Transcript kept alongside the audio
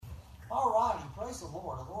praise the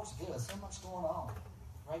Lord. The Lord's good. So much going on.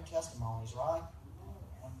 Great testimonies, right?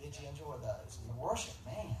 Did you enjoy those? And the worship,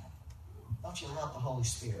 man. Don't you love the Holy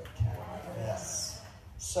Spirit? Yes.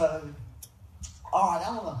 So, all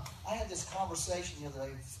right, I had this conversation the other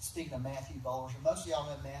day speaking of Matthew Bollinger. Most of y'all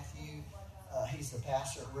know Matthew. He's the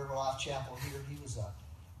pastor at River Life Chapel here. He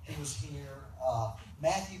was here.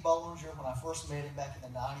 Matthew Bollinger, when I first met him back in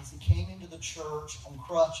the 90s, he came into the church on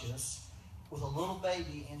crutches with a little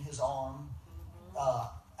baby in his arm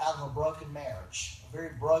out of a broken marriage. A very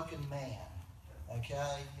broken man.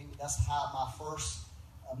 Okay? That's how my first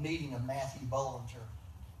meeting of Matthew Bollinger.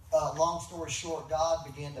 Long story short, God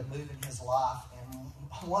began to move in his life. And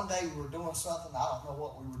one day we were doing something. I don't know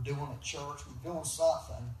what we were doing at church. We were doing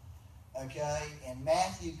something. Okay? And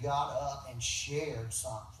Matthew got up and shared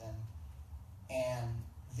something. And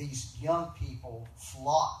these young people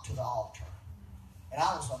flocked to the altar. And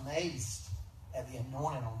I was amazed at the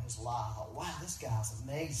anointing on his life. I thought, wow, this guy's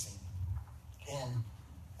amazing. And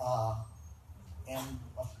a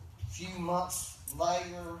few months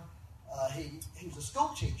later, he was a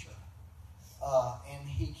school teacher. And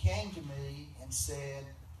he came to me and said,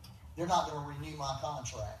 they're not going to renew my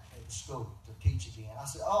contract at the school to teach again. I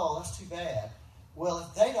said, oh, that's too bad. Well,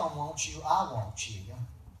 if they don't want you, I want you.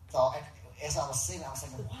 So as I was saying, I was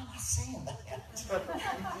thinking, why am I saying that?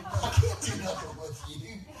 I can't do nothing with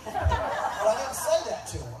you. But I didn't say that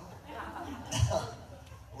to him.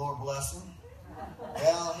 Lord bless him.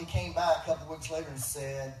 Well, he came back a couple of weeks later and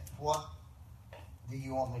said, what do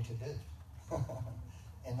you want me to do?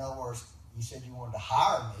 In other words, you said you wanted to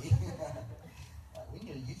hire me. We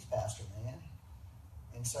need a youth pastor, man.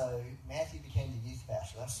 And so Matthew became the youth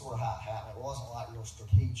pastor. That's sort of how it happened. It wasn't like real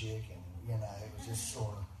strategic, and it was just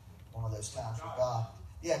sort of one of those times where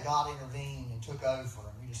God intervened and took over,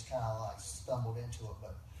 and we just kind of like stumbled into it.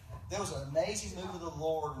 But there was an amazing move of the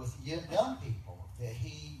Lord with young people that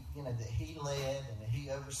he led and that he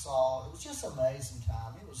oversaw. It was just an amazing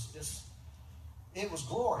time. It was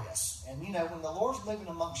glorious. And when the Lord's moving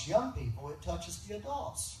amongst young people, it touches the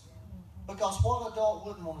adults. Because what adult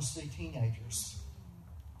wouldn't want to see teenagers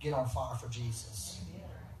get on fire for Jesus?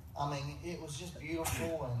 I mean, it was just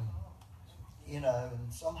beautiful, and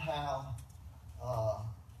and somehow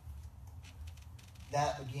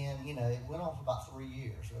that began. It went on for about 3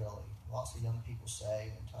 years, really. Lots of young people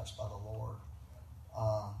saved and touched by the Lord.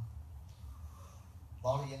 A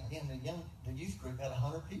lot of the youth group had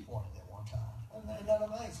 100 people in it at one time. Isn't that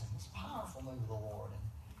amazing? It's a powerful move of the Lord.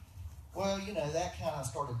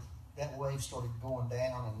 That wave started going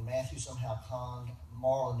down, and Matthew somehow conned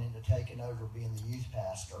Marlon into taking over being the youth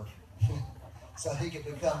pastor so he could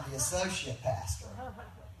become the associate pastor.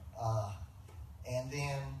 And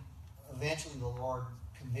then eventually the Lord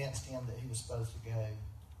convinced him that he was supposed to go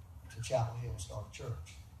to Chapel Hill and start a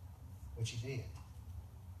church, which he did.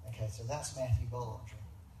 Okay, so that's Matthew Bollinger.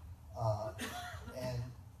 And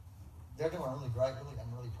they're doing really great.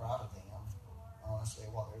 I'm really proud of them, honestly,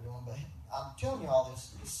 what they're doing. But I'm telling you all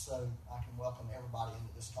this just so I can welcome everybody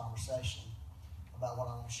into this conversation about what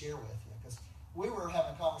I want to share with you. Because we were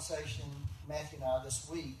having a conversation, Matthew and I, this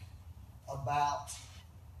week about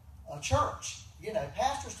a church.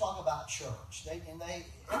 Pastors talk about church. Everybody,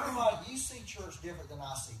 you see church different than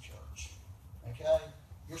I see church. Okay?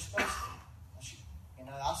 You're supposed to.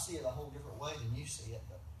 I see it a whole different way than you see it.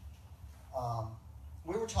 But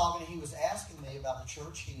we were talking, and he was asking me about the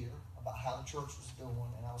church here, about how the church was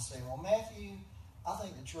doing. And I was saying, well, Matthew, I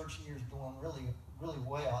think the church here is doing really, really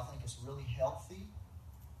well. I think it's really healthy.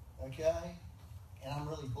 Okay? And I'm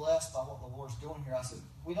really blessed by what the Lord's doing here. I said,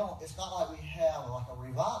 it's not like we have like a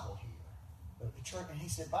revival here. But the church, and he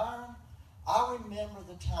said, Byron, I remember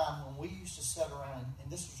the time when we used to sit around,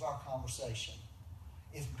 and this was our conversation.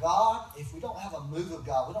 If we don't have a move of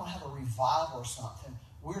God, we don't have a revival or something,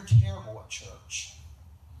 we're terrible at church.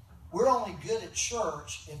 We're only good at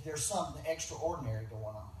church if there's something extraordinary going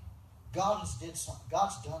on. God has did something.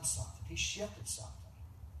 God's done something. He shifted something.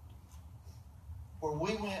 Where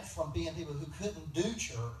we went from being people who couldn't do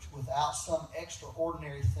church without some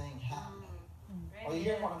extraordinary thing happening. Are you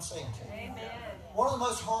hearing what I'm saying to you? Amen. One of the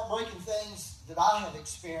most heartbreaking things that I have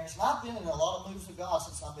experienced, and I've been in a lot of moves of God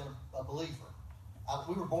since I've been a believer.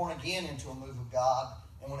 We were born again into a move of God,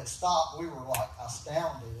 and when it stopped, we were like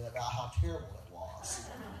astounded about how terrible it was.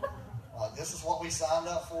 Like, this is what we signed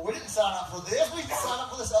up for. We didn't sign up for this. We signed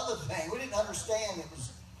up for this other thing. We didn't understand it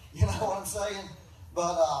was, you know what I'm saying?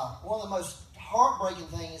 But one of the most heartbreaking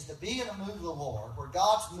things is to be in a move of the Lord, where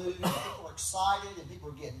God's moving, and people are excited, and people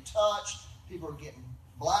are getting touched, people are getting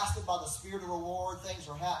blasted by the Spirit of the Lord, things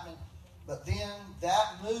are happening. But then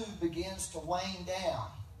that move begins to wane down,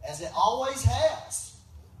 as it always has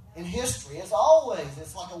in history. It's always,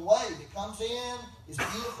 it's like a wave. It comes in, it's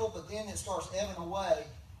beautiful, but then it starts ebbing away.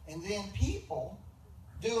 And then people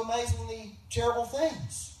do amazingly terrible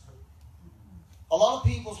things. A lot of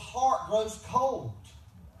people's heart grows cold.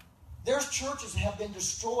 There's churches that have been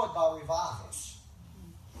destroyed by revivals.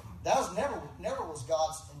 That was never was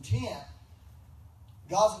God's intent.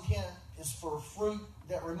 God's intent is for fruit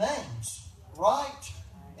that remains, right?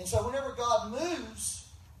 And so whenever God moves,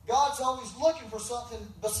 God's always looking for something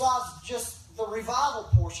besides just the revival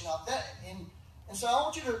portion of that. And so I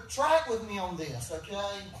want you to track with me on this, okay?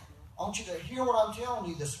 I want you to hear what I'm telling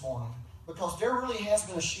you this morning, because there really has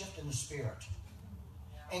been a shift in the spirit.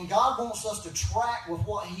 And God wants us to track with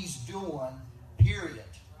what He's doing, period.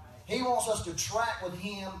 He wants us to track with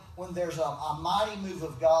Him when there's a mighty move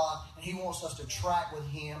of God, and He wants us to track with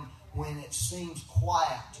Him when it seems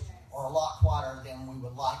quiet or a lot quieter than we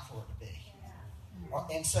would like for it to be.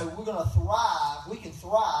 And so we're going to thrive. We can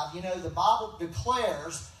thrive. You know, the Bible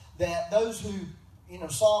declares that those who,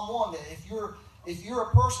 Psalm 1, that if you're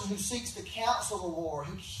a person who seeks the counsel of the Lord,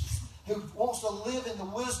 who wants to live in the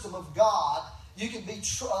wisdom of God, you can be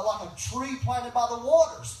like a tree planted by the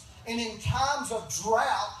waters. And in times of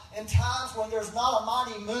drought, in times when there's not a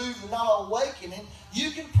mighty move and not an awakening,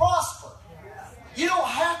 you can prosper. You don't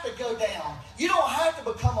have to go down. You don't have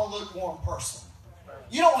to become a lukewarm person.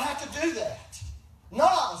 You don't have to do that. None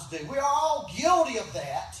of us do. We are all guilty of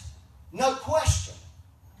that, no question.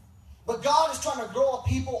 But God is trying to grow a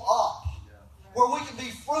people up where we can be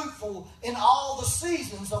fruitful in all the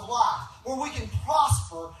seasons of life, where we can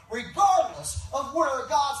prosper regardless of whether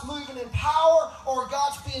God's moving in power or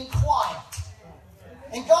God's being quiet.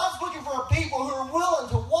 And God's looking for a people who are willing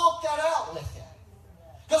to walk that out with Him.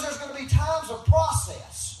 Because there's going to be times of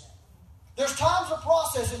process. There's times of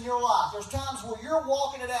process in your life. There's times where you're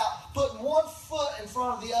walking it out, putting one foot in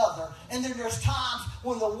front of the other. And then there's times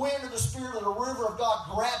when the wind of the Spirit of the river of God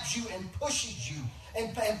grabs you and pushes you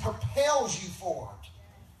and propels you forward.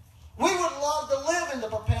 We would love to live in the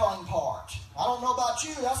propelling part. I don't know about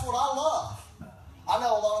you. That's what I love. I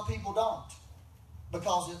know a lot of people don't,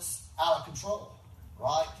 because it's out of control,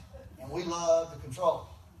 right? And we love the control.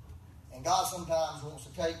 And God sometimes wants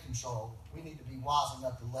to take control. We need to be wise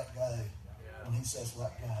enough to let go when He says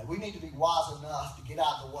let go. We need to be wise enough to get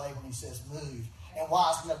out of the way when He says move, and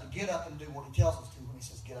wise enough to get up and do what He tells us to when He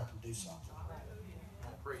says get up and do something.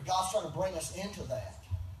 God's trying to bring us into that.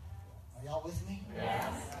 Are y'all with me?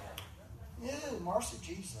 Yes. Yeah, mercy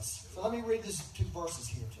Jesus. So let me read these 2 verses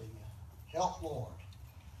here to you. Help, Lord.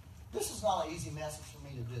 This is not an easy message for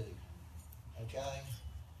me to do. Okay?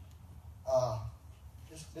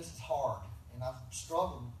 This is hard. And I've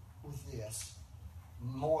struggled with this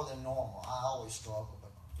more than normal. I always struggle,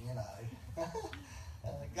 but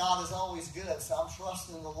God is always good, so I'm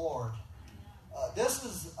trusting in the Lord. This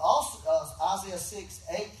is also Isaiah 6,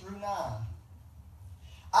 8 through 9.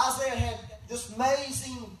 Isaiah had this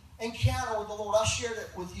amazing encounter with the Lord. I shared it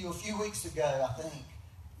with you a few weeks ago, I think.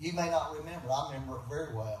 You may not remember. I remember it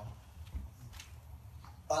very well.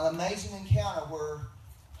 An amazing encounter where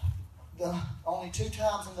only 2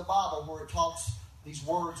 times in the Bible where it talks, these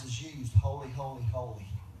words is used, holy, holy, holy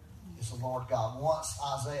is the Lord God. Once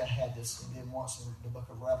Isaiah had this, and then once in the book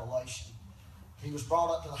of Revelation. He was brought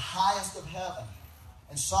up to the highest of heaven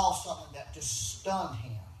and saw something that just stunned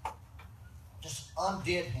him, just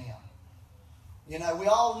undid him. You know, we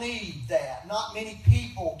all need that. Not many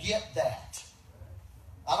people get that.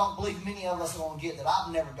 I don't believe many of us are going to get that.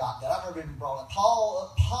 I've never got that. I've never been brought up.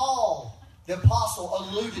 Paul, the apostle,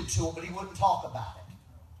 alluded to it, but he wouldn't talk about it.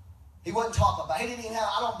 He wouldn't talk about it. He didn't even have,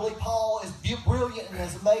 I don't believe Paul, as brilliant and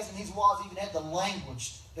as amazing as he was, even had the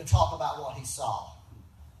language to talk about what he saw.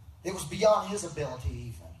 It was beyond his ability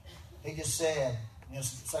even. He just said,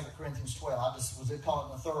 2 Corinthians 12, was it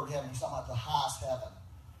called it the third heaven? He's talking about the highest heaven.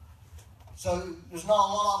 So there's not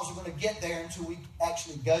a lot of us who are going to get there until we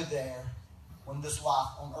actually go there when this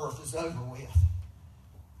life on earth is over with.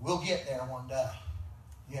 We'll get there one day.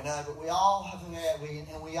 But we all have had,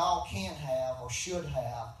 and we all can have or should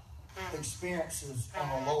have experiences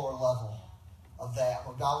on a lower level of that,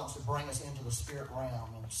 where God wants to bring us into the spirit realm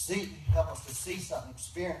and help us to see something,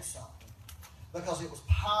 experience something. Because it was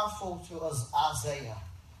powerful to us, Isaiah.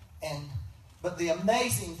 But the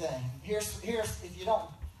amazing thing, here's if you don't,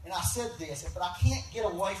 and I said this, but I can't get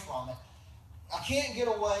away from it. I can't get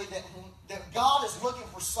away that God is looking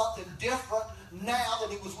for something different now than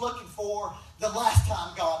He was looking for the last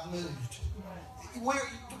time God moved. We're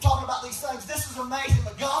talking about these things. This is amazing,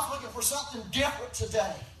 but God's looking for something different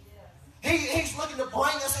today. He's looking to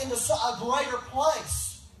bring us into a greater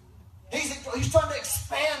place. He's trying to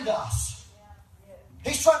expand us.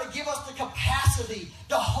 He's trying to give us the capacity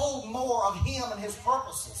to hold more of Him and His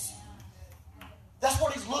purposes. That's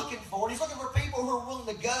what He's looking for. He's looking for people who are willing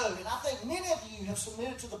to go. And I think many of you have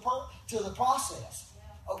submitted to the process.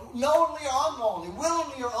 Knowingly or unknowingly,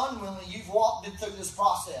 willingly or unwillingly, you've walked through this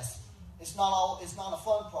process. It's not a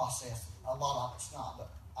fun process. A lot of it's not, but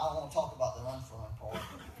I don't want to talk about the unfun part.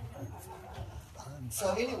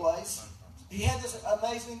 So anyways, he had this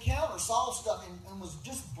amazing encounter, saw stuff, and was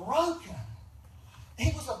just broken.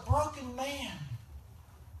 He was a broken man.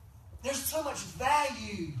 There's so much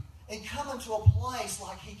value in coming to a place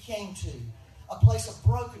like he came to. A place of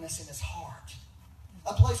brokenness in his heart.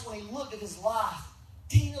 A place when he looked at his life,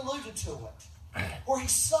 Dean alluded to it, where he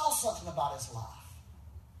saw something about his life.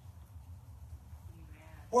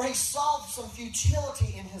 Where he saw some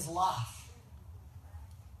futility in his life.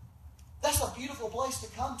 That's a beautiful place to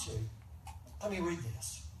come to. Let me read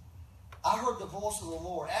this. I heard the voice of the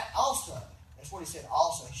Lord. Also, that's what he said.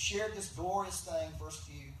 Also, he shared this glorious thing, verse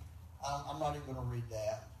few. I'm not even going to read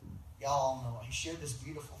that. Y'all all know it. He shared this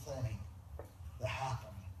beautiful thing that happened.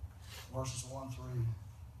 Verses 1 through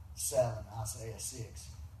 7, Isaiah 6.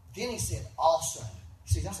 Then he said, also.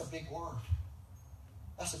 See, that's a big word.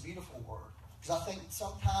 That's a beautiful word. Because I think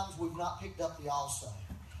sometimes we've not picked up the also.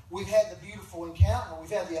 We've had the beautiful encounter.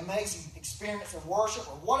 We've had the amazing experience of worship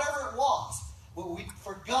or whatever it was. But we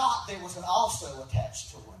forgot there was an also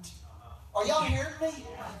attached to it. Are y'all hearing me?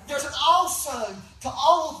 There's an also to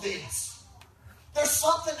all of this. There's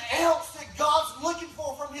something else that God's looking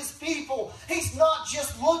for from His people. He's not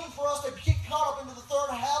just looking for us to get caught up into the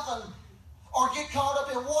third heaven or get caught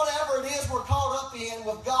up in whatever it is we're caught up in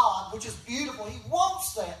with God, which is beautiful. He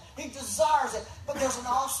wants that. He desires it. But there's an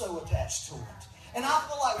also attached to it. And I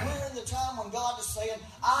feel like we're in the time when God is saying,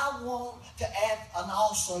 I want to add an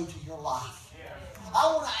also to your life.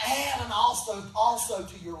 I want to add an also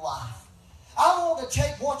to your life. I want to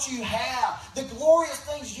take what you have, the glorious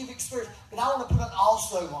things you've experienced, but I want to put an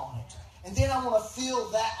also on it. And then I want to fill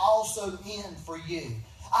that also in for you.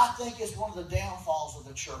 I think it's one of the downfalls of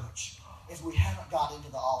the church, is we haven't got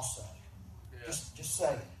into the also. Yeah. Just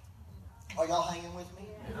say it. Are y'all hanging with me?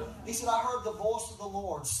 Yeah. He said, I heard the voice of the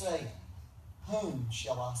Lord saying, whom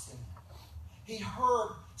shall I send? He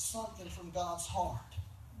heard something from God's heart.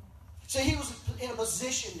 See, he was in a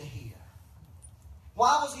position to hear.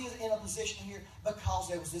 Why was he in a position to hear? Because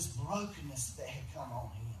there was this brokenness that had come on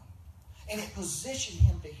him. And it positioned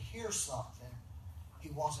him to hear something he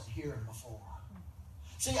wasn't hearing before.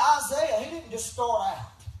 See, Isaiah, he didn't just start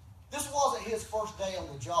out. This wasn't his first day on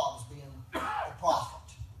the job as being a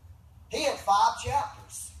prophet. He had 5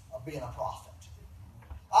 chapters of being a prophet.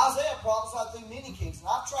 Isaiah prophesied through many kings, and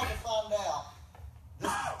I've tried to find out.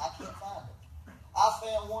 I can't find it. I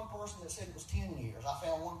found one person that said it was 10 years. I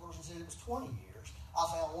found one person that said it was 20 years. I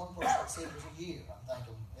found one person that said it was a year. I'm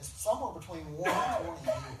thinking it's somewhere between 1 and 20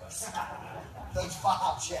 years. Those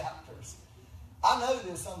 5 chapters. I know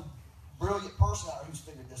there's some brilliant person out there who's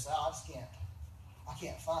figured this out. I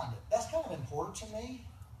can't find it. That's kind of important to me.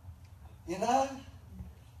 You know?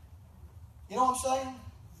 You know what I'm saying?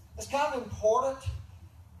 It's kind of important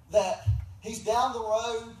that he's down the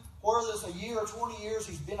road, whether it's a year or 20 years,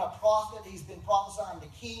 he's been a prophet, he's been prophesying to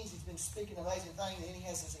kings, he's been speaking amazing things, and then he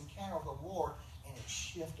has this encounter with the Lord, and it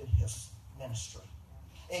shifted his ministry.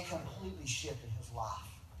 It completely shifted his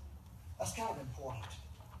life. That's kind of important.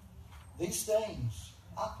 These things,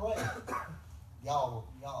 I pray, y'all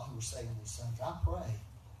who are saying these things, I pray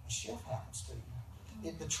a shift happens to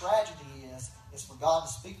you. The tragedy is for God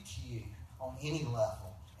to speak to you on any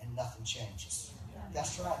level and nothing changes.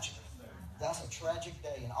 That's tragic. That's a tragic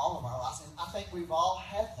day in all of our lives. And I think we've all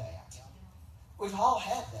had that. We've all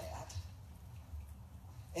had that.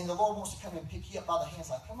 And the Lord wants to come and pick you up by the hands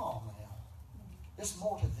like, come on now. There's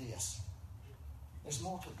more to this. There's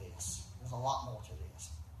more to this. There's a lot more to this.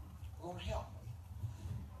 Lord, help me.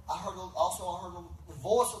 I heard the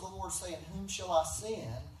voice of the Lord saying, whom shall I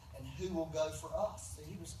send and who will go for us?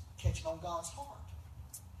 See, he was catching on God's heart.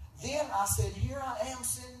 Then I said, here I am,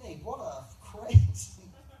 send me. What a crazy.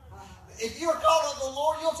 If you're called of the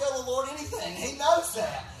Lord, you'll tell the Lord anything. He knows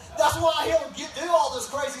that. That's why he'll do all this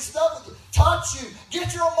crazy stuff with you. Touch you.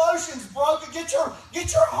 Get your emotions broken. Get your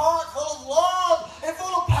heart full of love and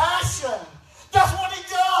full of passion. That's what he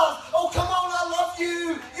does. Oh, come on, I love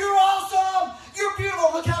you. You're awesome. You're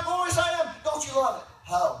beautiful. Look how glorious I am. Don't you love it?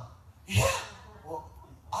 Oh, yeah. Well,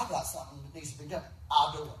 I got something that needs to be done.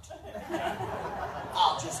 I'll do it.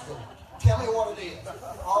 I'll just do it. Tell me what it is.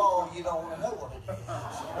 Oh, you don't want to know what it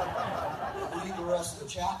is. Read the rest of the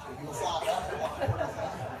chapter. You'll find out what it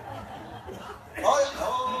is.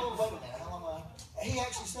 Oh, wait a minute. How am I? He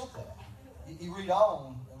actually said that. You read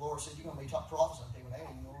on, the Lord said, you're going to be prophesying to people.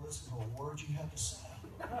 listen to a word you have to say.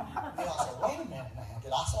 And I said, wait a minute now.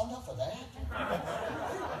 Did I sign up for that?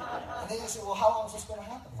 And then he said, well, how long is this going to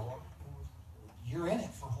happen, Lord? You're in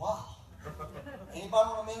it for a while. Anybody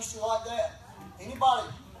want a ministry like that? Anybody?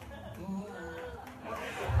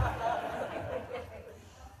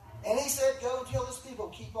 And he said, go and tell this people,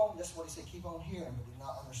 keep on, that's what he said, keep on hearing, but do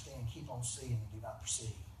not understand, keep on seeing, and do not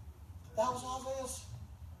perceive. That was Isaiah's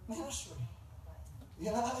ministry.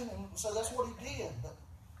 You know, and so that's what he did. But,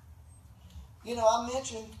 you know, I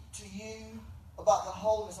mentioned to you about the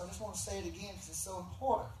holiness. I just want to say it again because it's so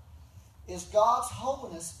important. Is God's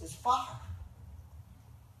holiness is fire.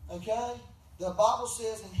 Okay? The Bible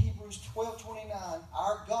says in Hebrews 12:29,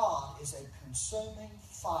 our God is a consuming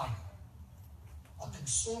fire. A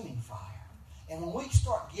consuming fire. And when we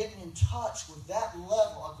start getting in touch with that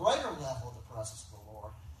level, a greater level of the presence of the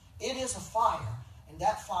Lord, it is a fire, and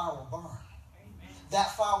that fire will burn. Amen.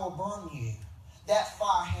 That fire will burn you. That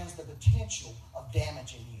fire has the potential of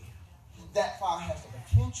damaging you. That fire has the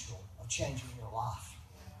potential of changing your life.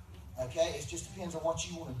 Okay? It just depends on what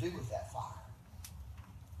you want to do with that fire.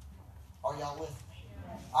 Are y'all with me?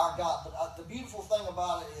 Our God. But the beautiful thing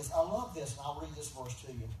about it is, I love this, and I'll read this verse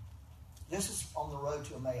to you. This is on the road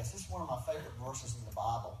to Emmaus. This is one of my favorite verses in the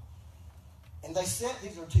Bible. And they said,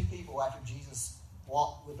 these are two people after Jesus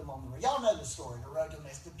walked with them on the road. Y'all know the story, the road to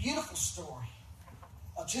Emmaus. The beautiful story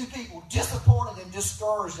of two people disappointed and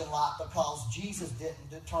discouraged in life because Jesus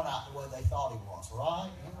didn't turn out the way they thought he was, right?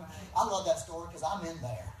 I love that story because I'm in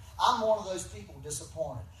there. I'm one of those people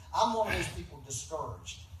disappointed. I'm one of those people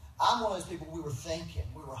discouraged. I'm one of those people we were thinking,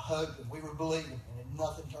 we were hoping, we were believing, and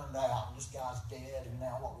nothing turned out. And this guy's dead, and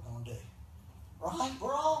now what we're going to do? Right?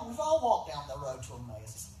 We've all walked down the road to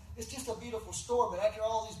Emmaus. It's just a beautiful story, but after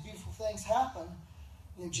all these beautiful things happen,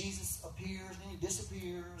 you know, Jesus appears and he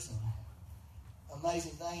disappears, and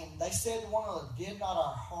amazing thing. And they said to one another, did not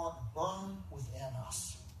our heart burn within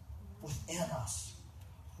us? Within us.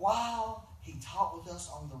 While he talked with us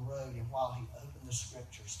on the road and while he opened the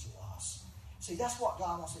scriptures to us. See, that's what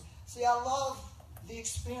God wants to do. See, I love the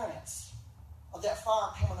experience of that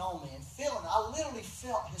fire coming on me and feeling. I literally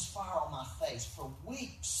felt his fire on my face for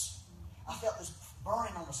weeks. I felt this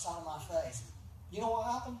burning on the side of my face. You know what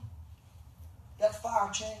happened? That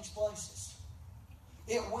fire changed places.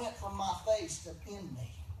 It went from my face to in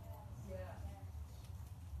me.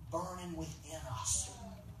 Burning within us.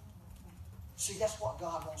 See, that's what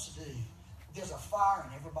God wants to do. There's a fire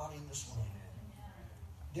in everybody in this room.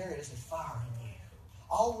 There is a fire in you.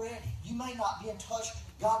 Already. You may not be in touch.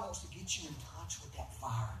 God wants to get you in touch with that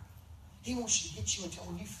fire. He wants you to get you into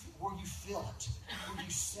where you feel it, where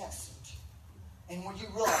you sense it. And when you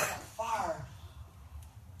realize that fire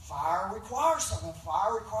requires something.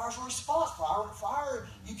 Fire requires a response. Fire,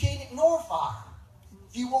 you can't ignore fire.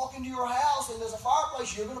 If you walk into your house and there's a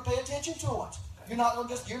fireplace, you're going to pay attention to it. You're not going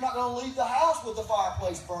to leave the house with the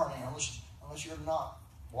fireplace burning unless you're not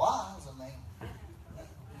wise. I mean,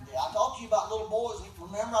 I talked to you about little boys.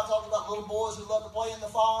 Remember I talked about little boys who love to play in the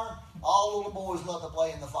fire? All little boys love to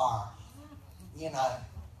play in the fire. You know,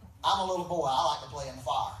 I'm a little boy. I like to play in the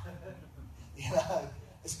fire. You know,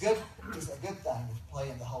 it's good. It's a good thing to play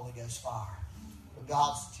in the Holy Ghost fire. But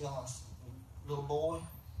God's telling us, little boy,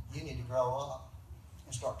 you need to grow up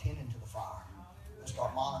and start tending to the fire. And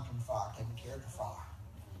start monitoring the fire, taking care of the fire.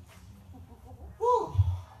 Woo!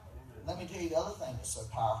 Let me tell you the other thing that's so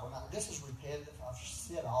powerful. Now, this is repetitive. I've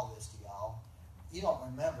said all this to y'all. You don't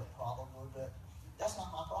remember it probably, but that's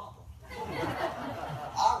not my problem.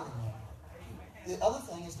 I remember it. The other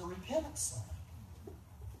thing is the repentance thing.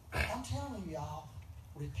 I'm telling you, y'all,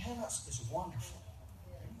 repentance is wonderful.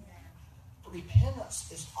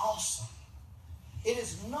 Repentance is awesome. It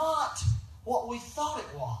is not what we thought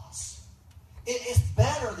it was. It's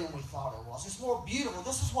better than we thought it was. It's more beautiful.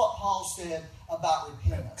 This is what Paul said about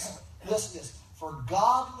repentance. Listen to this. For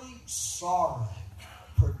godly sorrow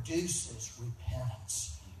produces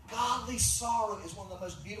repentance. Godly sorrow is one of the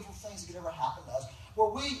most beautiful things that could ever happen to us. Where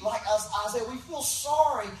we, like Isaiah, we feel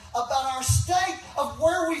sorry about our state of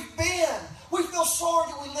where we've been. We feel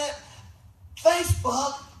sorry that we let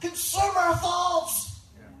Facebook consume our thoughts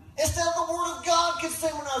instead of the Word of God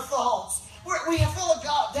consuming our thoughts. We feel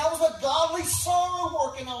that was a godly sorrow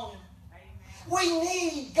working on him. We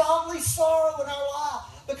need godly sorrow in our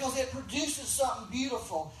life because it produces something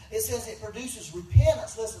beautiful. It says it produces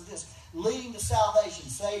repentance. Listen to this. Leading to salvation,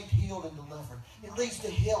 saved, healed, and delivered. It leads to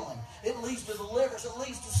healing. It leads to deliverance. It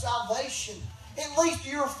leads to salvation. It leads to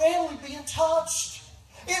your family being touched.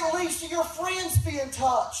 It leads to your friends being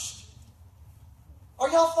touched. Are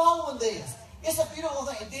y'all following this? It's a beautiful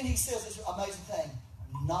thing. And then he says this amazing thing.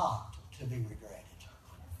 Not to be regretted.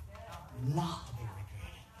 Not to be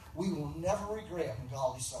regretted. We will never regret when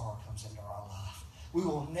godly sorrow comes into our life. We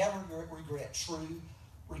will never regret true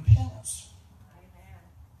repentance. Amen.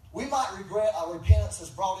 We might regret our repentance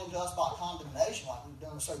that's brought into us by condemnation, like we've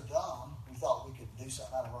done so dumb, we thought we could do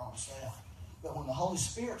something out of our own self. But when the Holy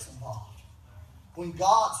Spirit's involved, when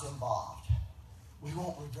God's involved, we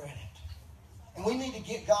won't regret it. And we need to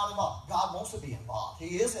get God involved. God wants to be involved.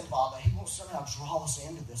 He is involved, but He wants to somehow draw us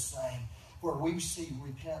into this thing where we see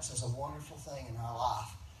repentance as a wonderful thing in our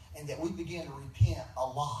life. And that we begin to repent a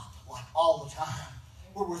lot, like all the time.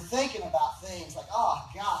 Where we're thinking about things like, oh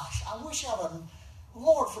gosh, I wish I would,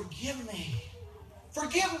 Lord, forgive me.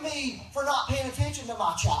 Forgive me for not paying attention to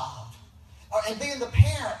my child. And being the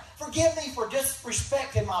parent, forgive me for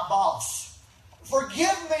disrespecting my boss.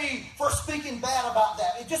 Forgive me for speaking bad about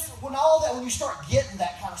that. It just, when you start getting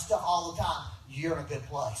that kind of stuff all the time, you're in a good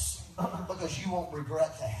place. Because you won't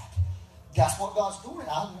regret that. That's what God's doing.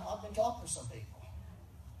 I've been talking to some people.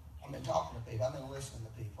 I've been talking to people. I've been listening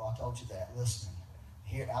to people. I told you that. Listening.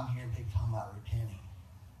 I'm hearing people talking about repenting.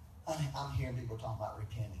 I'm hearing people talking about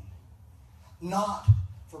repenting. Not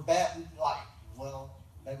for bad, like, well,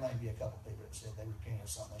 there may be a couple people that said they repented of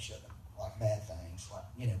something they shouldn't have. Like bad things.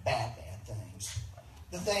 Like, bad things.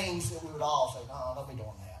 The things that we would all say, no, don't be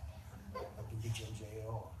doing that. That could get you in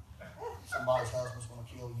jail. Or somebody's husband's going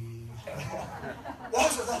to kill you.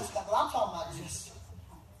 Those are those stuff. But I'm talking about just,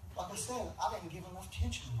 like I said, I didn't give enough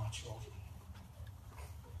attention to my children.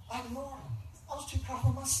 I ignored them. I was too proud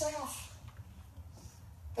of myself.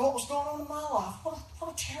 And what was going on in my life.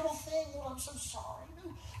 What a terrible thing. Lord, I'm so sorry.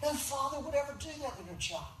 No father would ever do that to their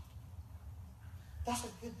child. That's a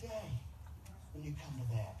good day when you come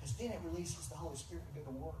to that. Because then it releases the Holy Spirit to go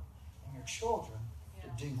to work in your children to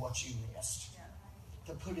do what you missed.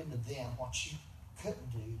 To put into them what you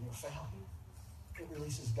couldn't do in your family. It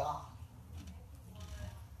releases God.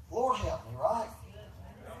 Lord help me, right?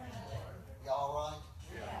 Y'all right?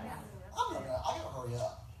 I gotta hurry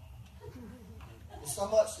up. There's so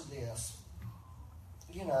much to this.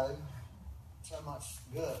 So much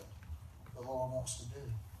good the Lord wants to do.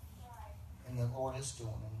 And the Lord is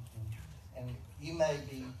doing. And you may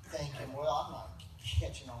be thinking, well, I'm not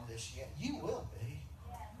catching on this yet. You will be.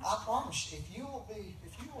 I promise you, if you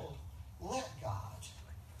will let God,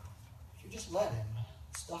 if you just let Him,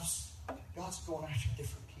 God's going after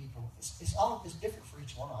different people. It's different for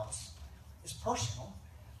each one of us. It's personal.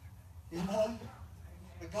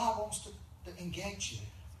 But God wants to engage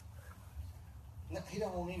you. He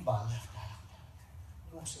don't want anybody left out.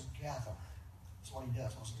 He wants to gather. That's what He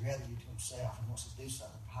does. He wants to gather you to Himself. He wants to do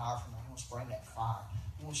something powerful. He wants to bring that fire.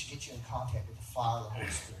 He wants to get you in contact with the fire of the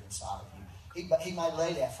Holy Spirit inside of you. He may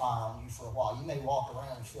lay that fire on you for a while. You may walk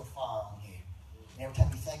around and feel fire on you. And every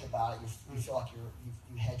time you think about it, you feel like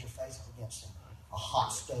you had your face up against a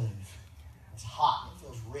hot stove. It's hot and it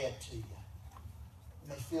feels red to you. You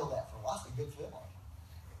may feel that for a while. That's a good feeling.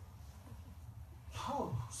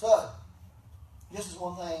 So, this is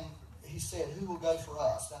one thing He said, who will go for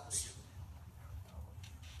us?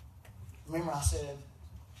 Remember I said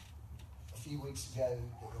a few weeks ago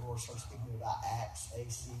that the Lord started speaking to me about Acts,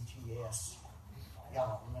 A-C-T-S. Y'all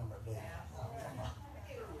don't remember it, do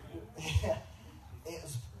you? Yeah. It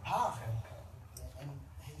was powerful. And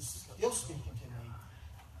He's still speaking to me.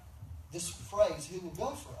 This phrase, who will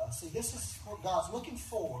go for us? See, this is what God's looking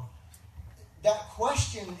for. That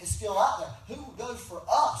question is still out there. Who will go for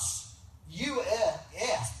us?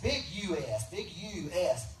 U-S, big U-S, big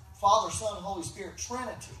U-S. Father, Son, and Holy Spirit,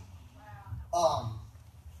 Trinity.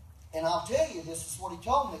 And I'll tell you, this is what He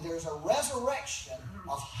told me. There's a resurrection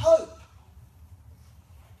of hope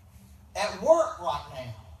at work right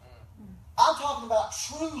now. I'm talking about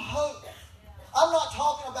true hope. I'm not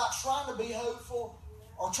talking about trying to be hopeful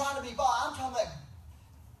or trying to be I'm talking about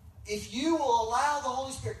if you will allow the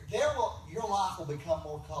Holy Spirit, your life will become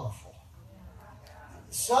more colorful.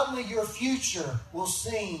 Suddenly your future will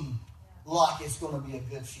seem like it's going to be a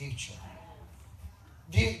good future.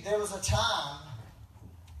 There was a time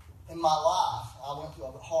in my life I went through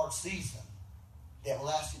a hard season that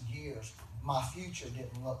lasted years. My future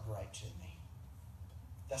didn't look great to me.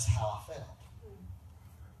 That's how I felt.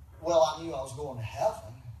 Well, I knew I was going to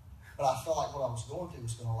heaven, but I felt like what I was going through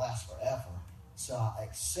was going to last forever. So I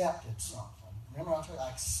accepted something. Remember I told you, I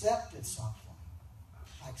accepted something.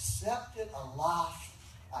 I accepted a life.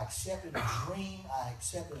 I accepted a dream. I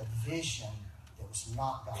accepted a vision that was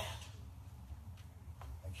not God.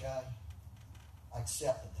 Okay? I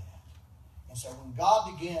accepted that. And so when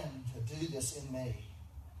God began to do this in me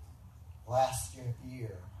last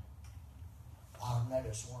year, I've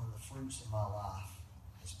noticed one of the fruits in my life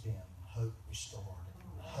has been hope restored,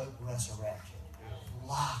 hope resurrected.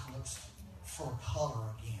 Life looks full of color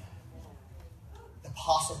again. The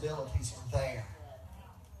possibilities are there.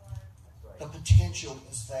 The potential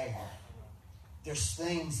is there. There's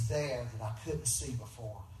things there that I couldn't see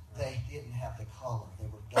before. They didn't have the color. They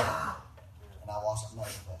were dark. And I wasn't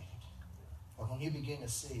motivated. But when you begin to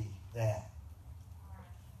see that,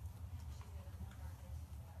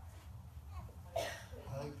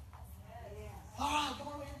 hope. All right, come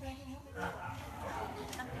on here, Megan.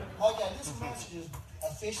 Help me. Okay, this message is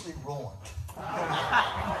officially ruined.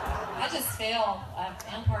 I just feel an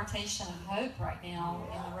impartation of hope right now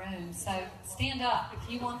in the room. So stand up.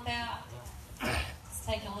 If you want that, let's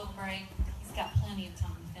take a little break. He's got plenty of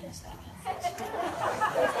time to finish that message.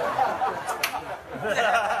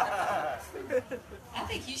 I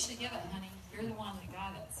think you should give it, honey. You're the one that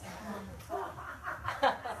got it. So.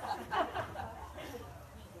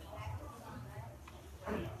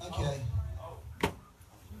 Okay.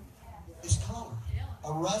 It's color.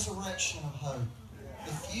 A resurrection of hope.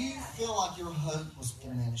 If you feel like your hope was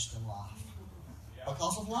diminished in life,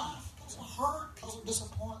 because of life, because of hurt, because of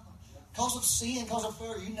disappointment, because of sin, because of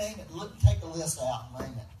failure, you name it, look, take the list out and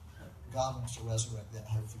name it. God wants to resurrect that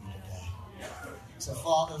hope for you today. So,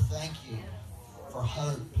 Father, thank you for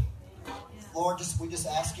hope. Lord, we just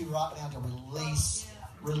ask you right now to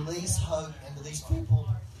release hope into these people.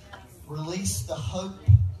 Release the hope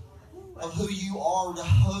of who you are, the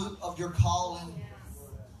hope of your calling.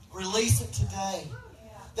 Release it today.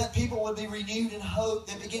 That people would be renewed in hope.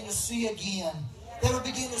 They begin to see again. They would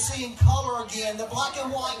begin to see in color again. The black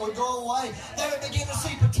and white would go away. They would begin to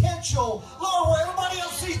see potential. Lord, where everybody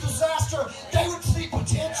else sees disaster, they would see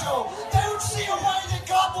potential. They would see a way that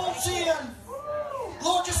God wants in.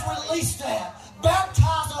 Lord, just release that.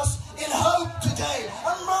 Baptize us in hope today.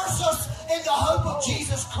 Immerse us in the hope of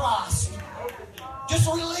Jesus Christ. Just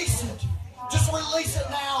release it. Just release it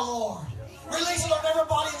now, Lord. Release it on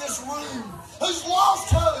everybody in this room who's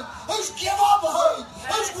lost hope, who's given up hope,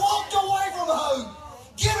 who's walked away from hope.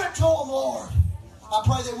 Give it to them, Lord. I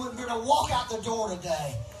pray they wouldn't be able to walk out the door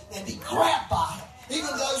today and be grabbed by it.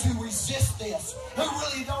 Even those who resist this, who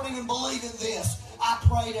really don't even believe in this, I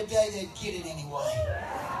pray today they'd get it anyway.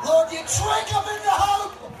 Lord, you trick them into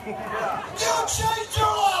hope. You changed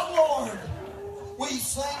your life, Lord. We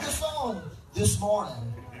sang the song this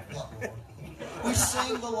morning. Yeah, Lord. We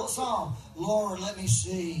sing the song, Lord, let me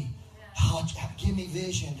see. Give me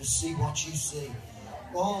vision to see what you see.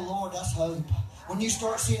 Oh, Lord, that's hope. When you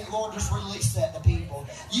start seeing it, Lord, just release that to people.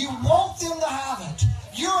 You want them to have it.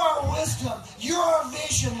 You're our wisdom. You're our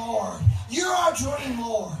vision, Lord. You're our dream,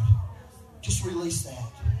 Lord. Just release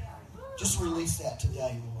that. Just release that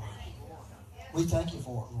today, Lord. We thank you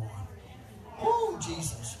for it, Lord. Oh,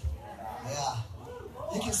 Jesus. Yeah.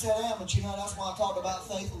 You can sit down, but you know, that's why I talked about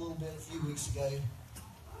faith a little bit a few weeks ago.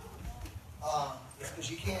 It's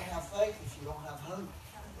because you can't have faith if you don't have hope.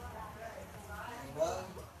 You know?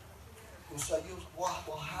 And so what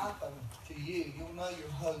will happen to you, you'll know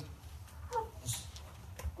your hope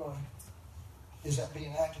is that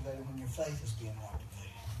being activated when your faith is being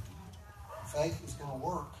activated. Faith is going to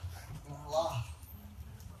work in our life.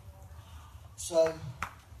 So,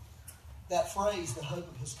 that phrase, the hope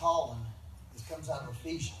of his calling, comes out of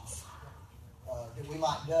Ephesians, that we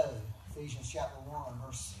might know. Ephesians chapter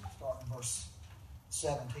 1, starting verse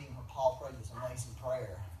 17, where Paul prayed this amazing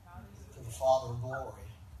prayer to the Father of glory,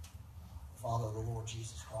 the Father of the Lord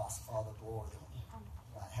Jesus Christ, the Father of glory, that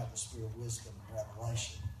we might have the spirit of wisdom and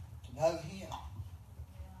revelation to know him,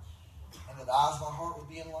 and that the eyes of our heart would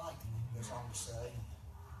be enlightened, he goes on to say,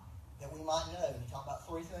 that we might know. And he talked about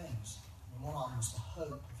three things, and one of them was the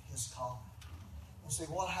hope of his calling. And see,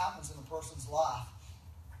 what happens in a person's life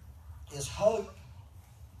is hope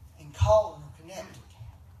and calling are connected.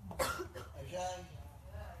 Okay?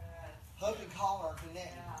 Hope and calling are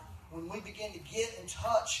connected. When we begin to get in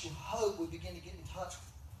touch with hope, we begin to get in touch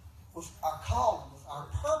with our calling, with our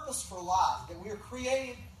purpose for life, that we are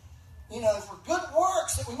created, for good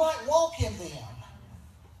works, that we might walk in them.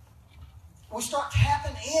 We start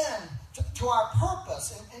tapping in to our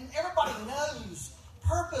purpose. And everybody knows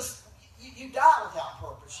purpose. You die without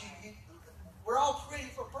purpose. We're all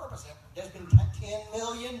created for purpose. There's been 10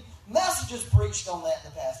 million messages preached on that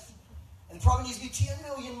in the past. And there probably needs to be 10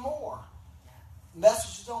 million more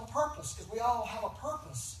messages on purpose, because we all have a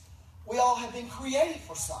purpose. We all have been created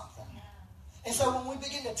for something. And so when we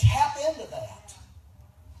begin to tap into that,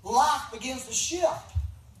 life begins to shift.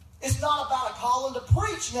 It's not about a calling to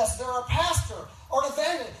preach necessarily, or a pastor, or an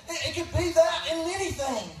evangelist. It could be that in many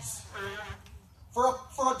things. For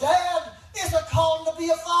a dad, it's a calling to be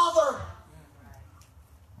a father.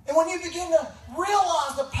 And when you begin to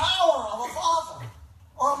realize the power of a father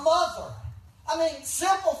or a mother,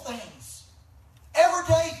 simple things.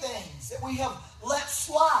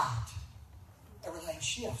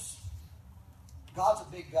 shifts. God's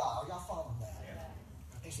a big God. Are y'all following that?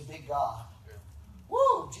 He's a big God.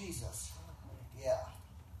 Woo, Jesus. Yeah.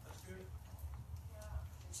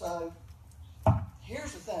 So,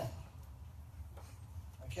 here's the thing.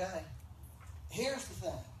 Okay? Here's the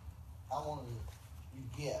thing I wanted you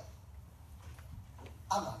to get.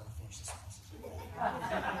 I'm not going to finish this message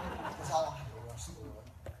because I don't have to rush through it.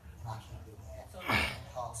 And I can't do that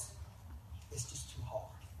because it's just too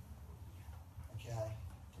hard. Okay?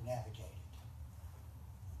 To navigate it.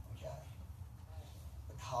 Okay?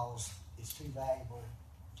 Because it's too valuable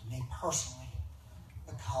to me personally.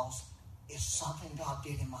 Because it's something God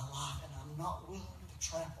did in my life and I'm not willing to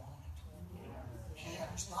trample on it. Okay?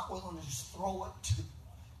 I'm just not willing to just throw it to,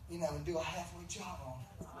 and do a halfway job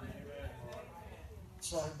on it.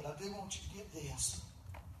 So, but I do want you to get this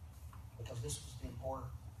because this was the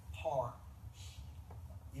important part,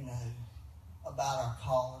 about our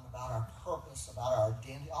calling, about our purpose, about our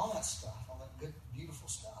identity, all that stuff, all that good, beautiful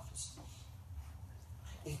stuff.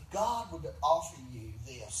 If God would offer you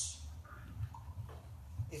this,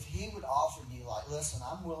 if He would offer you, like, listen,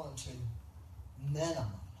 I'm willing to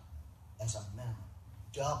as a minimum,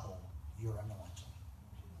 double your anointing.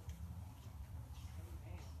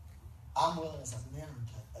 I'm willing as a minimum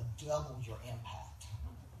to double your impact.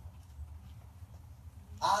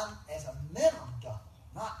 I'm as a minimum double,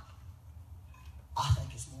 not, I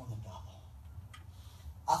think it's more than double.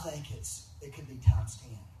 I think it could be times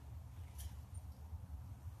 10.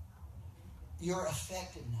 Your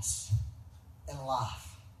effectiveness in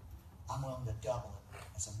life, I'm willing to double it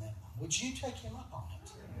as a minimum. Would you take Him up on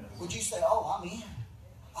it? Would you say, oh, I'm in.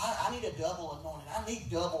 I need a double anointing. I need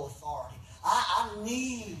double authority. I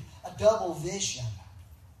need a double vision.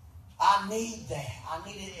 I need that. I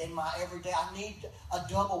need it in my everyday. I need a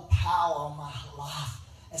double power on my life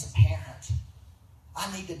as a parent.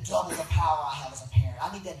 I need to double the power I have as a parent.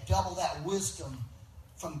 I need to double that wisdom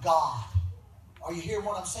from God. Are you hearing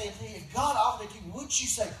what I'm saying to you? If God offered it to you, would you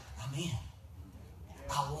say, I'm in.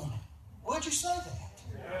 I want it. Would you say that?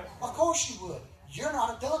 Of course you would. You're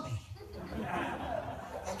not a dummy.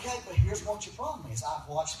 Okay, but here's what your problem is. I've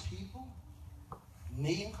watched people,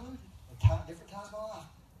 me included, at different times in my life,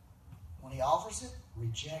 when He offers it,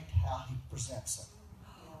 reject how He presents it.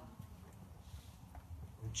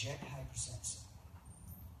 Reject how He presents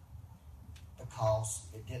it. Because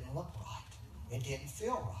it didn't look right. It didn't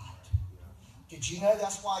feel right. Did you know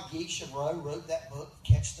that's why Geisha Rowe wrote that book,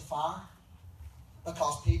 Catch the Fire?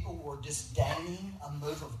 Because people were disdaining a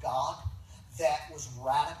move of God that was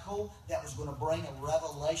radical, that was going to bring a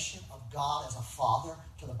revelation of God as a Father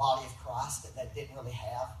to the body of Christ that they didn't really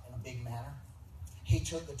have in a big manner. He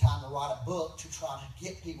took the time to write a book to try to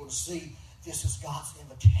get people to see this is God's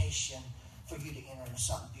invitation for you to enter into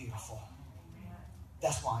something beautiful.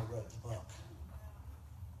 That's why he wrote the book.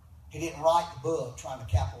 He didn't write the book trying to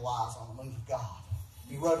capitalize on the move of God.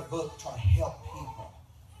 He wrote a book trying to help people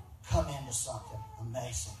come into something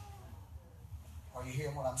amazing. Are you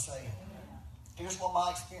hearing what I'm saying? Here's what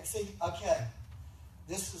my experience. See, okay,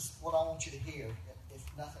 this is what I want you to hear,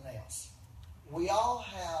 if nothing else. We all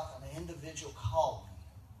have an individual calling.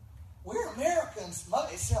 We're Americans,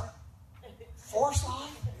 except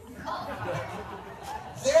Forsyth.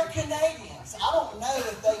 They're Canadians. I don't know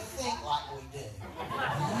if they think like we do.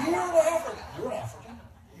 You're an African. You're an African.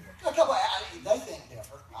 They think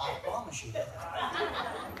different. I promise you that.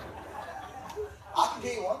 I can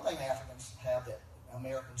tell you one thing Africans have that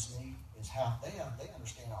Americans need is how they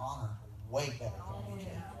understand honor way better than we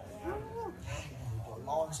can.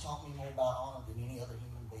 Martin's taught me more about honor than any other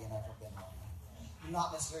human being I've ever been around.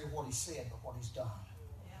 Not necessarily what he said, but what he's done.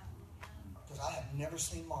 Because I have never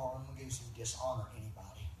seen Marlon Magusi dishonor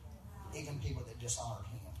anybody, even people that dishonored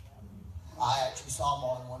him. I actually saw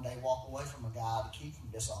Marlon one day walk away from a guy to keep from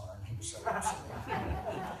dishonoring. He was so upset.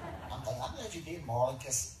 I'm thinking, I'm glad you did, Marlon,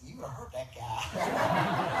 because you would have hurt that guy.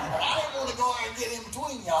 I didn't want to go out and get in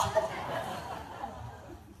between y'all.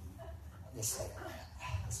 I'm just saying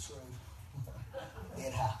that. It's true.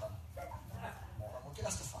 It happened. Marlon will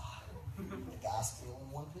testify. The guy's still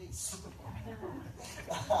in one piece.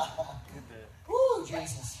 Woo,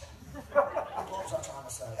 Jesus. What was I trying to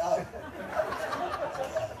say?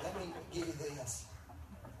 Okay, let me give you this.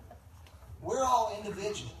 We're all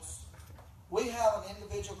individuals. We have an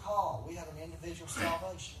individual call. We have an individual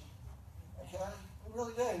salvation. Okay? We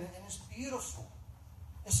really do. And it's beautiful.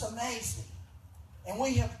 It's amazing. And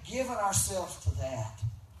we have given ourselves to that.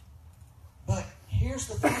 But here's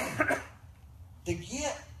the thing. To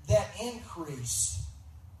get that increase,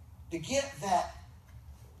 to get that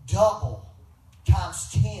double times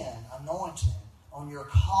 10 anointing on your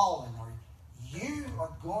calling, or you are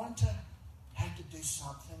going to have to to do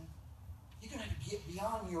something, you're going to have to get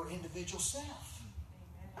beyond your individual self.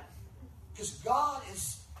 Because God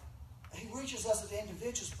He reaches us as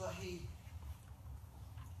individuals, but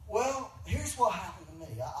here's what happened to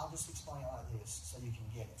me. I'll just explain it like this so you can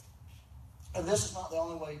get it. And this is not the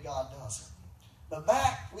only way God does it. But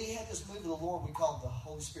back, we had this move of the Lord we called the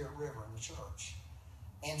Holy Spirit River in the church.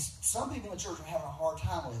 And some people in the church were having a hard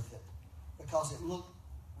time with it because it looked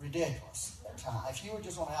ridiculous at times. If you were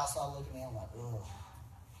just on the outside looking in, like, ugh,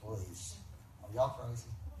 please. Are y'all crazy?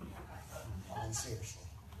 I mean, seriously.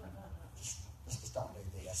 Let's just don't do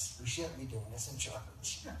this. We shouldn't be doing this in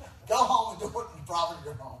church. Go home and do it in the property of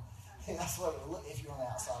your home. That's what it would look if you're on the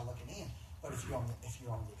outside looking in. But if you're on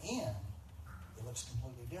the end, it looks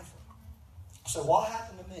completely different. So what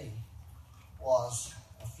happened to me was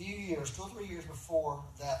a few years, 2 or 3 years before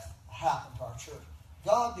that happened to our church,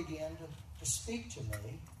 God began to speak to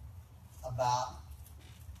me about,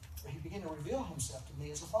 He began to reveal Himself to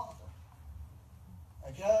me as a father.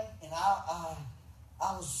 Okay? And I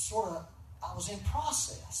was in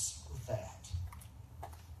process with that.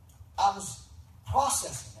 I was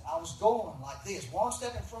processing it. I was going like this, one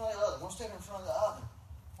step in front of the other, one step in front of the other,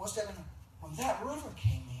 one step in. When that river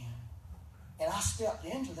came in, and I stepped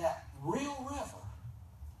into that real river,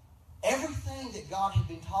 everything that God had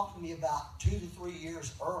been talking to me about 2 to 3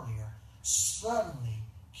 years earlier suddenly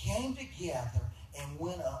came together and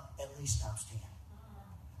went up at least times 10.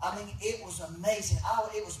 I mean, it was amazing. I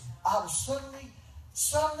was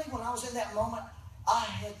suddenly when I was in that moment, I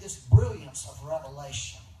had this brilliance of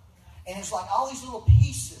revelation. And it's like all these little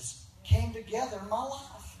pieces came together in my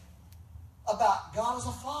life about God as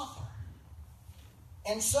a father.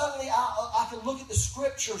 And suddenly I could look at the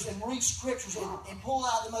scriptures and read scriptures and pull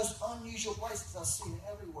out the most unusual places. I see it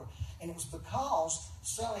everywhere. And it was because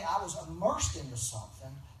suddenly I was immersed into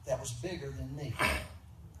something that was bigger than me.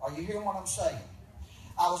 Are you hearing what I'm saying?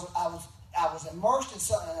 I was immersed in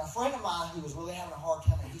something, and a friend of mine who was really having a hard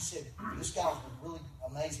time, and he said, this guy was a really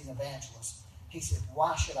amazing evangelist. He said,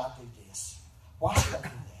 why should I do this? Why should I do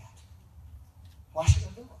that? Why should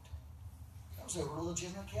I do it? That was a real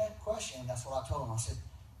legitimate question, and that's what I told him. I said,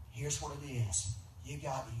 here's what it is. You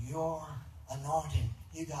got your anointing.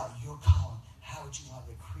 You got your calling. How would you like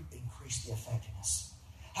to increase the effectiveness?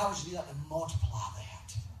 How would you like to multiply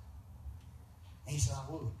that? And he said,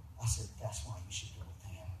 I would. I said, that's why you should do it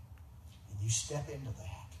then. And you step into that.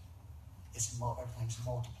 Everything's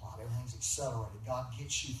multiplied. Everything's accelerated. God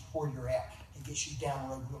gets you where you're at. He gets you down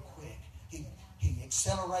the road real quick. He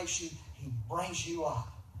accelerates you. He brings you up.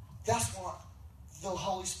 That's what the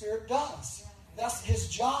Holy Spirit does. That's His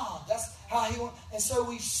job. That's how He wants. And so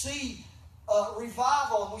we see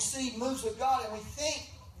revival and we see moves of God and we think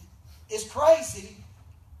it's crazy,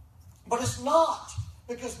 but it's not,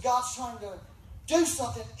 because God's trying to do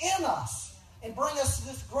something in us and bring us to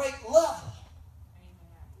this great level.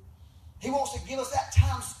 He wants to give us that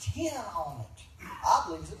times 10 on it. I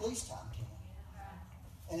believe it's at least times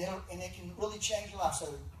 10. And it can really change your life.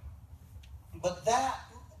 So, but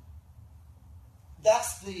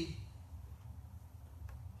that's the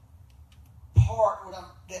part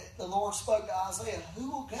that the Lord spoke to Isaiah.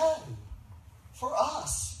 Who will go for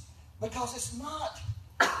us? Because it's not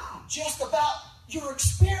just about your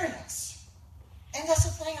experience. And that's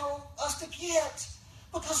the thing I want us to get.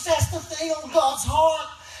 Because that's the thing on God's heart.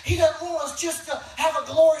 He doesn't want us just to have a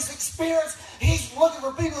glorious experience. He's looking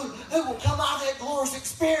for people who will come out of that glorious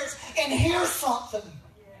experience and hear something.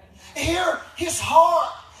 Hear His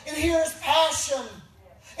heart and hear His passion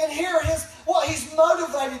and hear what He's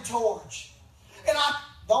motivated towards. And I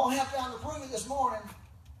don't have time to prove it this morning,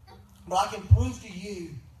 but I can prove to you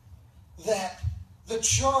that the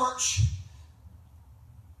church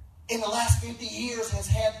in the last 50 years has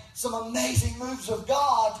had some amazing moves of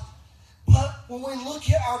God. But when we look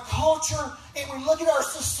at our culture and we look at our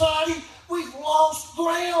society, we've lost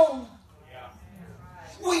ground.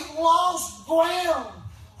 We've lost ground.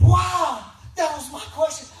 Why? That was my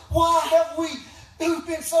question. Why have we, who've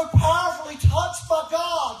been so powerfully touched by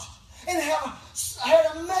God and have had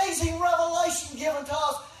amazing revelation given to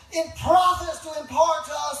us in prophets to impart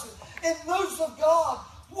to us in moves of God,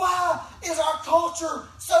 why is our culture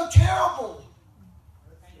so terrible?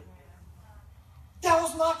 That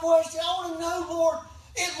was my question. I want to know, Lord,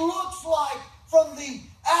 it looks like from the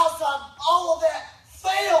outside all of that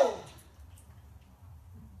failed.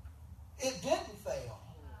 It didn't fail.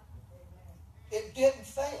 It didn't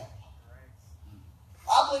fail.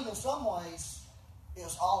 I believe in some ways it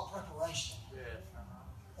was all preparation.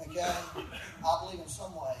 Okay? I believe in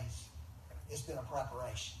some ways it's been a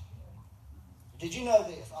preparation. Did you know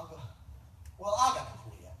this? I got to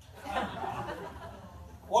quit.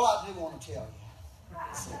 What I do want to tell you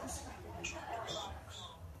It says,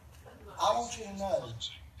 I want you to know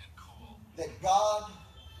that God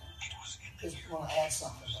is going to add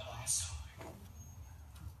something to us.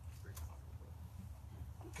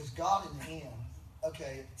 Because God in the end,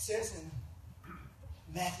 okay, it says in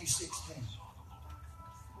Matthew 16,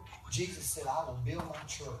 Jesus said, I will build my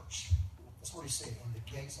church. That's what he said, and the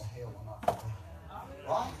gates of hell will not prevail.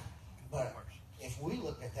 Right? But if we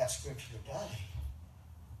look at that scripture today,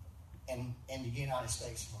 and in the United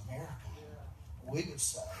States of America, we would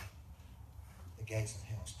say the gates of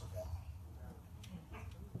hell is prevailing.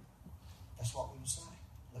 That's what we would say.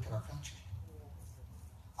 Look at our country.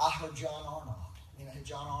 I heard John Arnott. You know who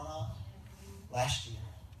John Arnott? Last year.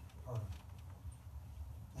 Heard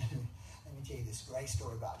him. Let me tell you this great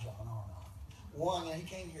story about John Arnott. One, he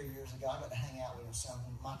came here years ago. I got to hang out with him some.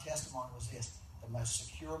 My testimony was this: the most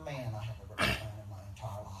secure man I have ever been around in my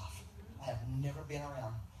entire life. I have never been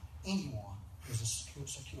around anyone who's as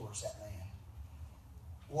secure as that man.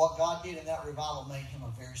 What God did in that revival made him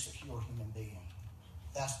a very secure human being.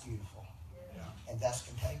 That's beautiful. Yeah. And that's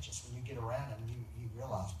contagious. When you get around him, you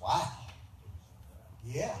realize, wow.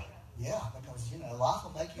 Yeah, because, life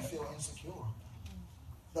will make you feel insecure.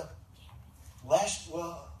 But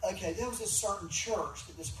there was this certain church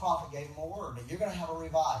that this prophet gave him a word that you're going to have a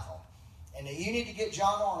revival. And that you need to get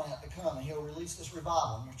John Arnott to come and he'll release this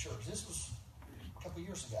revival in your church. This was a couple of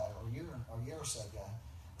years ago, or a year or so ago.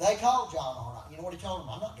 They called John Arnott. You know what he told them?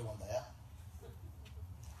 I'm not doing that.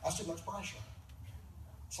 That's too much pressure.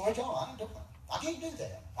 So he told them, I ain't doing it. I can't do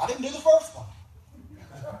that. I didn't do the first one.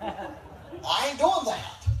 I ain't doing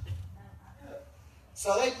that.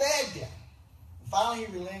 So they begged him. And finally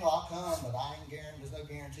he relented, I'll come, but there's no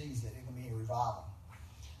guarantees that it can be a revival.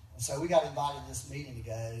 And so we got invited to this meeting to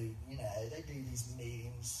go. They do these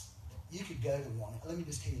meetings. You could go to one. Let me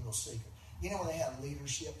just tell you a little secret. You know when they have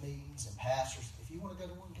leadership meetings and pastors? If you want to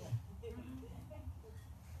go to one, go.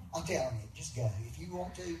 I'm telling you, just go. If you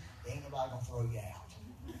want to, ain't nobody going to throw you out.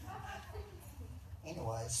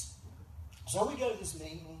 Anyways, so we go to this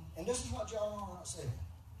meeting, and this is what John Arnott said.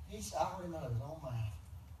 I heard him out of his own mouth,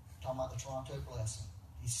 talking about the Toronto blessing.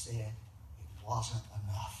 He said, it wasn't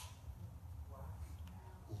enough.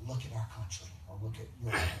 Look at our country, or look at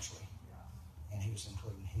your country. And he was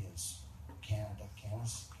including his.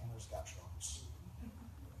 Canada's got troubles.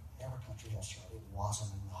 Every country has trouble. It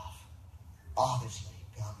wasn't enough. Obviously,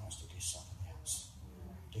 God wants to do something else.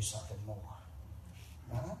 Do something more.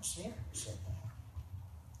 Now, that was him who said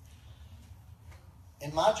that.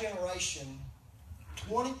 In my generation,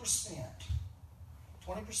 20%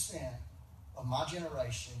 of my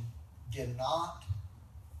generation did not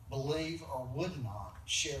believe or would not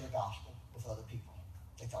share the gospel with other people.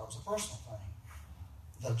 They thought it was a personal thing.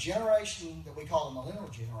 The generation that we call the millennial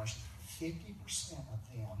generation, 50% of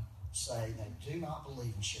them say they do not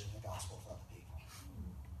believe in sharing the gospel with other people.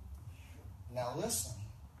 Now listen,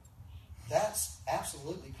 that's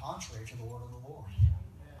absolutely contrary to the word of the Lord.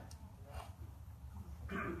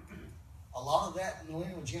 A lot of that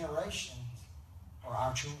millennial generation are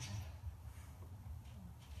our children.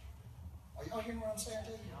 Are y'all hearing what I'm saying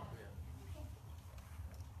to you?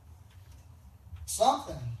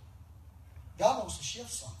 God wants to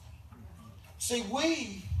shift something. See,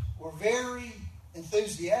 we were very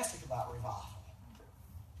enthusiastic about revival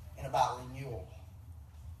and about renewal.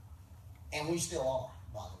 And we still are,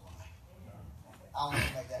 by the way. I want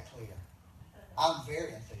to make that clear. I'm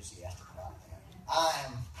very enthusiastic about that. I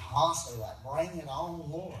am constantly like, bring it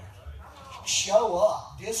on, Lord. Show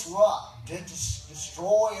up, disrupt,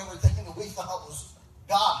 destroy everything that we thought was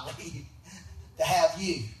godly to have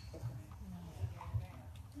you.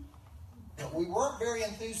 But we weren't very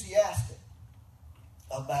enthusiastic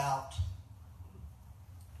about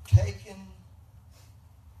taking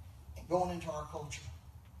and going into our culture.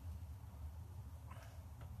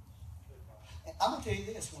 And I'm going to tell you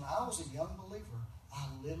this, when I was a young believer, I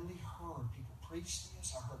literally heard people preach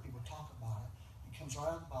this. I heard people talk about it. It comes right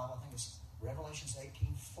out of the Bible. I think it's Revelations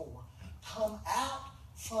 18:4. Come out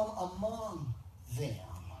from among them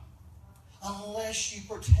unless you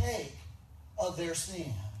partake of their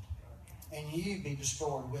sin, and you be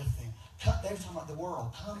destroyed with them. They were talking about the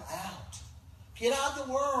world. Come out. Get out of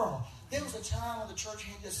the world. There was a time when the church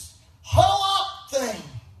had this huddle up thing.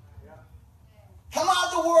 Come out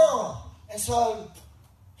of the world. And so,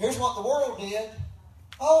 here's what the world did.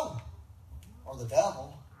 Oh, or the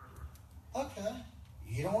devil. Okay.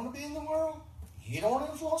 You don't want to be in the world? You don't want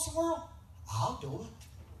to influence the world? I'll do it.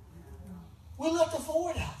 We left a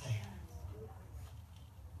void out there.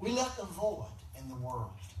 We left a void in the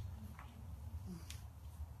world.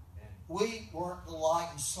 We weren't the light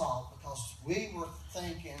and salt because we were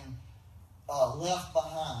thinking Left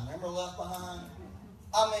Behind. Remember Left Behind?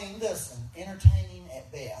 I mean, listen, entertaining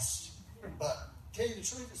at best. But to tell you the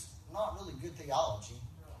truth, it's not really good theology.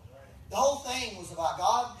 The whole thing was about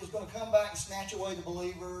God is going to come back and snatch away the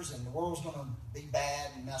believers, and the world's going to be bad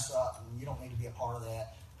and mess up, and you don't need to be a part of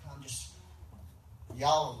that.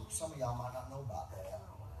 Some of y'all might not know about that,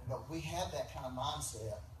 but we had that kind of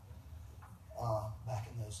mindset back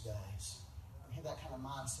in those days. We had that kind of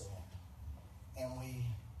mindset, and we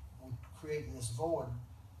created this void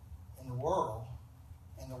in the world,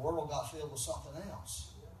 and the world got filled with something else.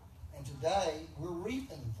 And today, we're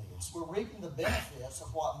reaping this. We're reaping the benefits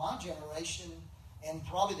of what my generation, and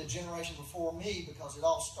probably the generation before me, because it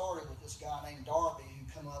all started with this guy named Darby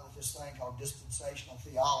who came up with this thing called dispensational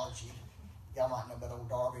theology. Y'all might know about old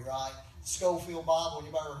Darby, right? Scofield Bible.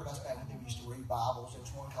 You might have heard us back when people used to read Bibles. There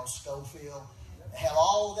was one called Scofield. It had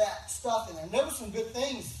all that stuff in there. And there were some good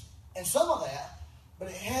things in some of that, but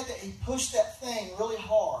he pushed that thing really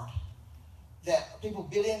hard that people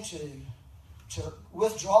bit into to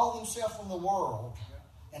withdraw themselves from the world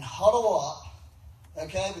and huddle up,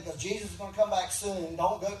 okay, because Jesus is going to come back soon.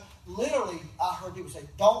 Don't go. Literally, I heard people say,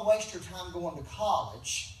 don't waste your time going to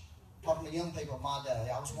college. Talking to young people of my day,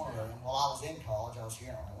 I was one of them. While I was in college, I was here,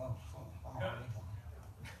 and I'm like, well, I'm already in college.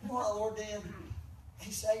 You know what the Lord did?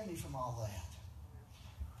 He saved me from all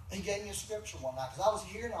that. He gave me a scripture one night, because I was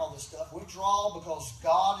hearing all this stuff. Withdraw, because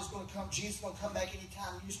God is going to come, Jesus is going to come back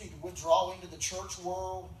anytime. You just need to withdraw into the church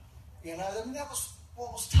world. You know, I mean, that was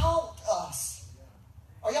what was taught us.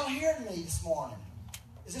 Are y'all hearing me this morning?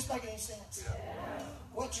 Is this making any sense? Yeah.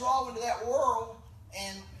 Withdraw into that world,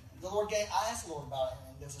 and the Lord gave, I asked the Lord about it,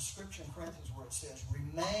 and there's a scripture in Corinthians where it says,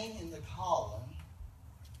 remain in the calling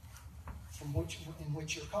in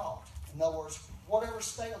which you're called. In other words, whatever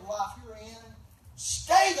state of life you're in,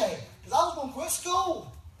 stay there. Because I was going to quit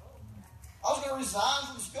school. I was going to resign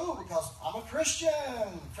from school because I'm a Christian.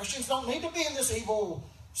 Christians don't need to be in this evil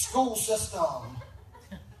school system.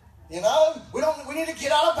 You know, we need to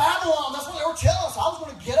get out of Babylon. That's what they were telling us. I was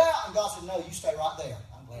going to get out, and God said, no, you stay right there.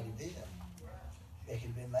 I'm glad He did. They could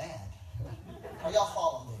have been mad. Are y'all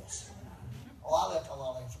following this? Well, I left a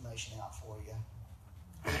lot of information out for you.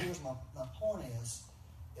 But here's my point is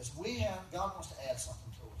God wants to add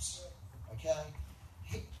something to us.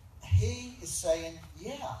 Okay? He is saying,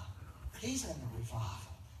 yeah, He's in the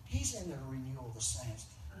revival. He's in the renewal of the saints.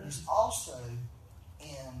 But He's also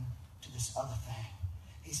into this other thing.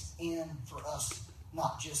 He's in for us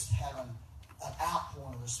not just having an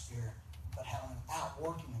outpouring of the Spirit, but having an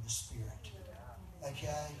outworking of the Spirit.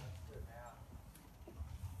 Okay?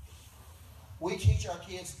 We teach our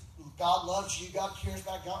kids, God loves you, God cares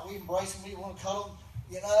about God, we embrace them, we want to cuddle them.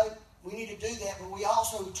 You know, we need to do that, but we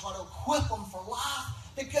also try to equip them for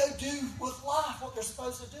life to go do with life what they're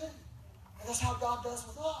supposed to do. And that's how God does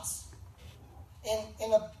with us.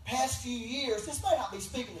 In the past few years, this may not be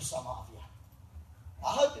speaking to some of you.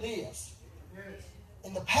 I hope it is.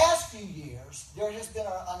 In the past few years, there has been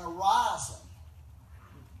an horizon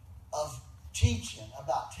of teaching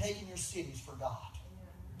about taking your cities for God.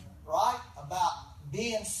 Right? About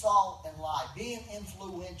being salt and light, being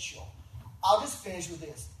influential. I'll just finish with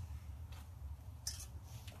this.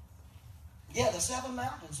 Yeah, the 7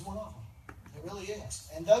 mountains is one of them. It really is.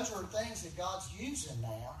 And those are things that God's using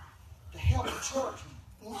now to help the church.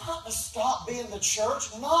 Not to stop being the church,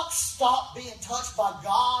 not stop being touched by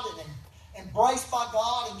God and embraced by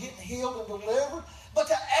God and getting healed and delivered, but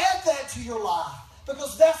to add that to your life.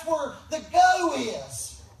 Because that's where the go is.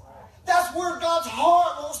 That's where God's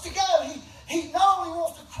heart wants to go. He not only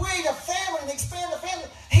wants to create a family and expand the family,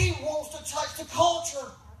 He wants to touch the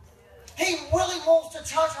culture. He really wants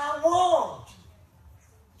to touch our world.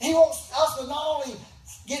 He wants us to not only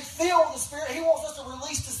get filled with the Spirit, He wants us to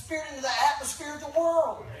release the Spirit into the atmosphere of the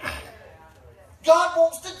world. God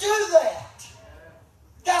wants to do that.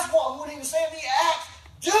 That's what He was saying in the Acts.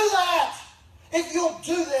 Do that. If you'll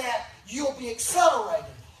do that, you'll be accelerated.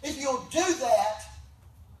 If you'll do that,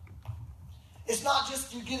 it's not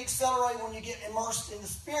just you get accelerated when you get immersed in the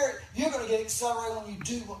Spirit. You're going to get accelerated when you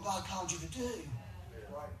do what God called you to do.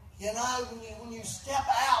 You know, when you step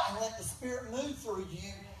out and let the Spirit move through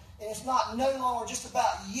you, and it's no longer just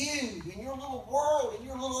about you and your little world and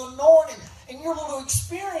your little anointing and your little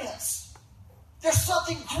experience. There's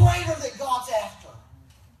something greater that God's after.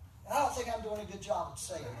 And I don't think I'm doing a good job of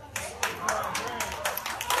saying this.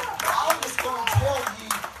 I'm just going to tell you,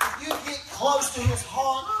 if you get close to His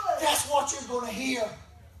heart, that's what you're going to hear.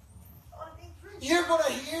 You're going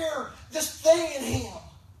to hear this thing in Him.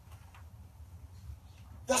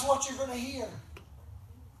 That's what you're going to hear.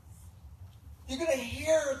 You're going to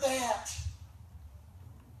hear that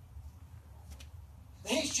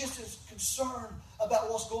He's just as concerned about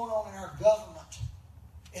what's going on in our government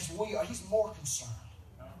as we are. He's more concerned.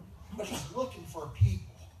 But he's looking for a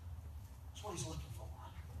people. That's what he's looking for.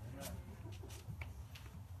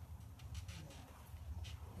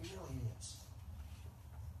 He really is.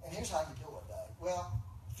 And here's how you do it, Dave. Well,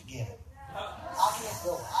 forget it. I can't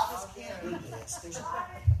do it. I just can't do this.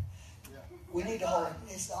 We need the Holy.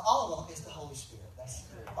 It's the Holy Spirit. That's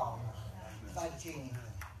the bottom line. If I had to tell you anything,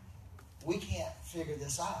 we can't figure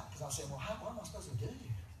this out because I'm saying, well, what am I supposed to do?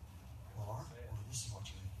 Lord, well, this is what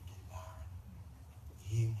you need to do, Byron.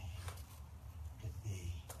 You need to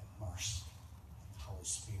be immersed in the Holy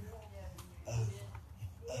Spirit over and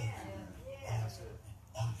over and over and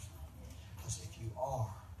over. Because if you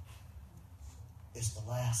are, it's the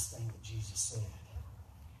last thing that Jesus said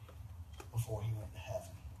before he went to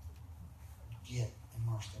heaven. Get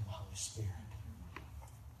immersed in the Holy Spirit,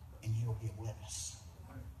 and you will be a witness.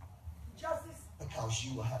 Because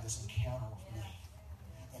you will have this encounter with me.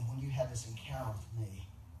 And when you have this encounter with me,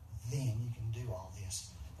 then you can do all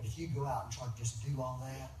this. But if you go out and try to just do all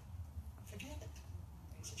that, forget it.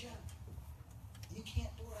 It's a joke. You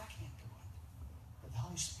can't do it, I can't do it. But the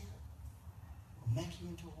Holy Spirit will make you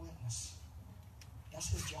into a witness. That's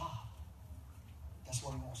his job. That's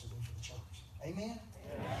what he wants to do for the church. Amen?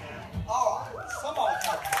 Amen. All right.